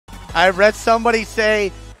I read somebody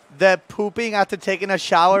say that pooping after taking a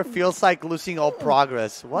shower feels like losing all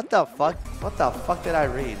progress. What the fuck? What the fuck did I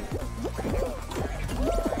read?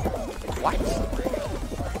 What?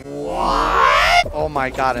 What? Oh my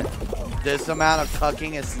god. This amount of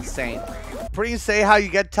cucking is insane. Pretty insane how you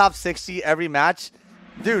get top 60 every match.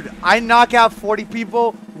 Dude, I knock out 40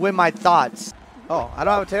 people with my thoughts. Oh, I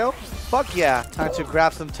don't have a tail? Fuck yeah. Time to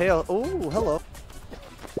grab some tail. Ooh, hello.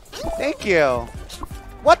 Thank you.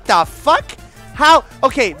 What the fuck? How?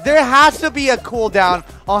 Okay, there has to be a cooldown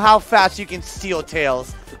on how fast you can steal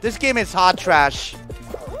tails. This game is hot trash.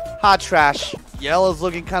 Hot trash. Yellow's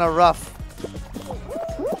looking kind of rough.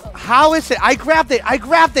 How is it? I grabbed it. I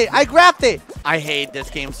grabbed it. I grabbed it. I hate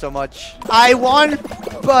this game so much. I won,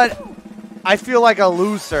 but I feel like a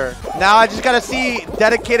loser. Now I just gotta see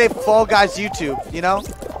dedicated Fall Guys YouTube, you know?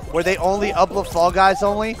 Where they only upload Fall Guys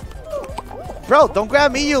only. Bro, don't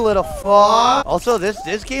grab me, you little fuck. Also,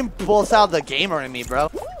 this game pulls out the gamer in me, bro.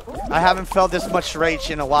 I haven't felt this much rage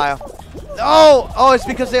in a while. Oh, oh, it's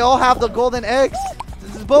because they all have the golden eggs.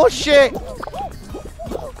 This is bullshit.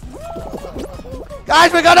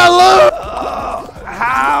 Guys, we're gonna lose.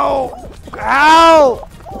 How? How?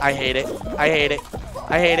 I hate it. I hate it.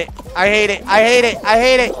 I hate it. I hate it. I hate it. I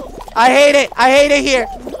hate it. I hate it. I hate it here.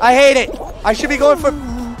 I hate it. I should be going for...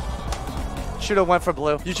 Should have went for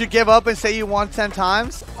blue. You should give up and say you won 10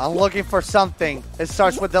 times. I'm looking for something. It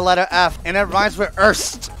starts with the letter F and it rhymes with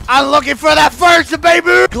Erst. I'm looking for that first, baby.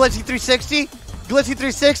 Glitzy 360. Glitzy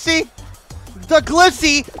 360. The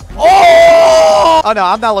Glitzy. Oh! Oh no,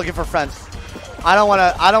 I'm not looking for friends. I don't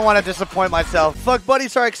want to disappoint myself. Fuck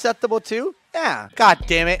buddies are acceptable too? Yeah. God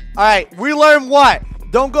damn it. All right, we learned what?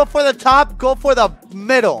 Don't go for the top, go for the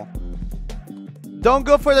middle. Don't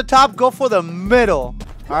go for the top, go for the middle.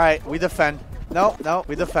 All right, we defend. No, no,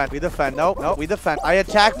 we defend. We defend. No, no, we defend. I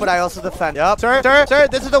attack, but I also defend. Yup. Sir, sir, sir,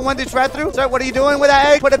 this is the one that's right through. Sir, what are you doing with that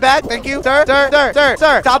egg? Put it back. Thank you. Sir, sir, sir, sir,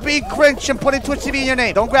 sir. Stop being cringe and putting Twitch TV in your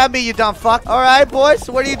name. Don't grab me, you dumb fuck. All right, boys.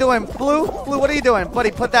 What are you doing? Blue? Blue, what are you doing?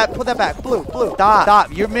 Buddy, put that back. Blue, blue. Stop.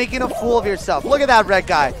 Stop. You're making a fool of yourself. Look at that red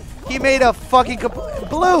guy. He made a fucking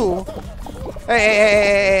blue. Hey, hey,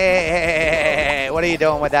 hey, hey, hey, hey. What are you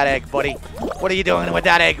doing with that egg, buddy? What are you doing with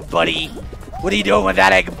that egg, buddy? What are you doing with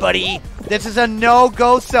that egg, buddy? This is a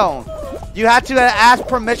no-go zone. You had to ask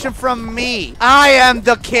permission from me. I am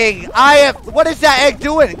the king. I am... What is that egg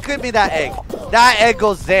doing? Give me that egg. That egg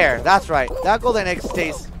goes there. That's right. That golden egg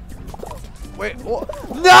stays... Wait.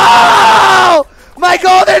 No! My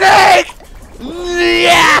golden egg!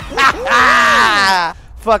 Yeah!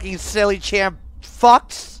 Fucking silly champ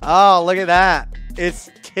fucks. Oh, look at that. It's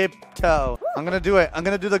tiptoe. I'm gonna do it. I'm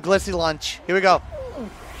gonna do the glissy lunch. Here we go.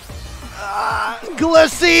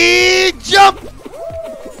 Glissy jump!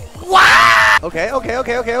 Wow! Okay, okay,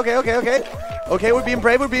 okay, okay, okay, okay, okay. Okay, we're being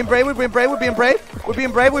brave, we're being brave, we're being brave, we're being brave. We're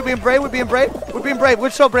being brave, we're being brave, we're being brave. We're being brave.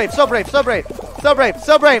 We're so brave, so brave, so brave. So brave,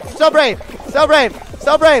 so brave, so brave, so brave,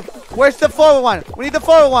 so brave. Where's the forward one? We need the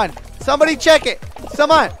forward one. Somebody check it.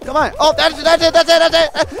 Come on, come on. Oh, that's it, that's it, that's it,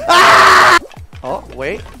 that's it. Ah! Oh,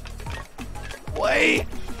 wait. Wait.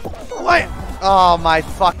 Wait. Oh, my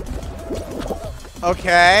fuck.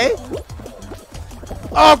 Okay.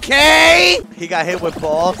 Okay. He got hit with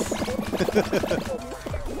balls.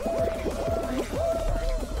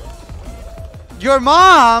 Your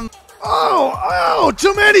mom. Oh,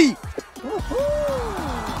 too many.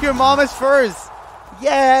 Your mom is first.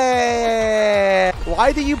 Yeah.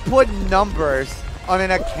 Why do you put numbers on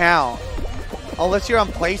an account? Unless you're on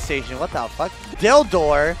PlayStation. What the fuck?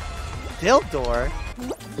 Dildor. Dildor.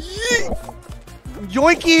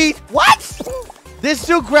 Yoinky. What? This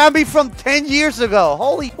dude grabbed me from 10 years ago.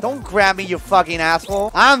 Holy, don't grab me, you fucking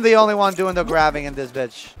asshole. I'm the only one doing the grabbing in this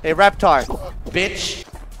bitch. Hey, Reptar. Bitch.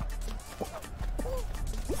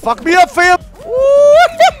 Fuck me up, fam.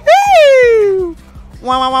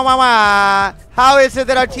 Wah, wah, wah, wah, wah. How is it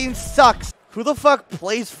that our team sucks? Who the fuck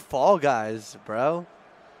plays Fall Guys, bro?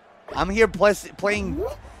 I'm here playing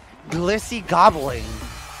Glissy Gobbling.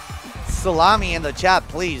 Salami in the chat,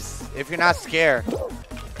 please, if you're not scared.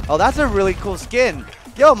 Oh, that's a really cool skin.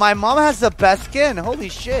 Yo, my mom has the best skin. Holy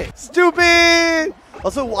shit. Stupid!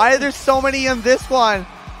 Also, why are there so many in this one?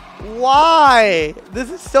 Why? This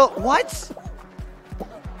is so... What?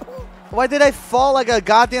 Why did I fall like a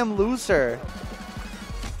goddamn loser?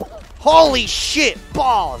 Holy shit!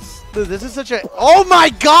 Balls! Dude, this is such a... Oh my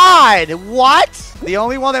god! What? The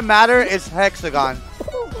only one that matters is Hex-A-Gone.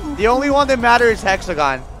 The only one that matters is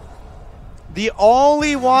Hex-A-Gone. The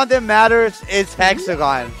only one that matters is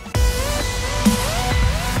Hex-A-Gone.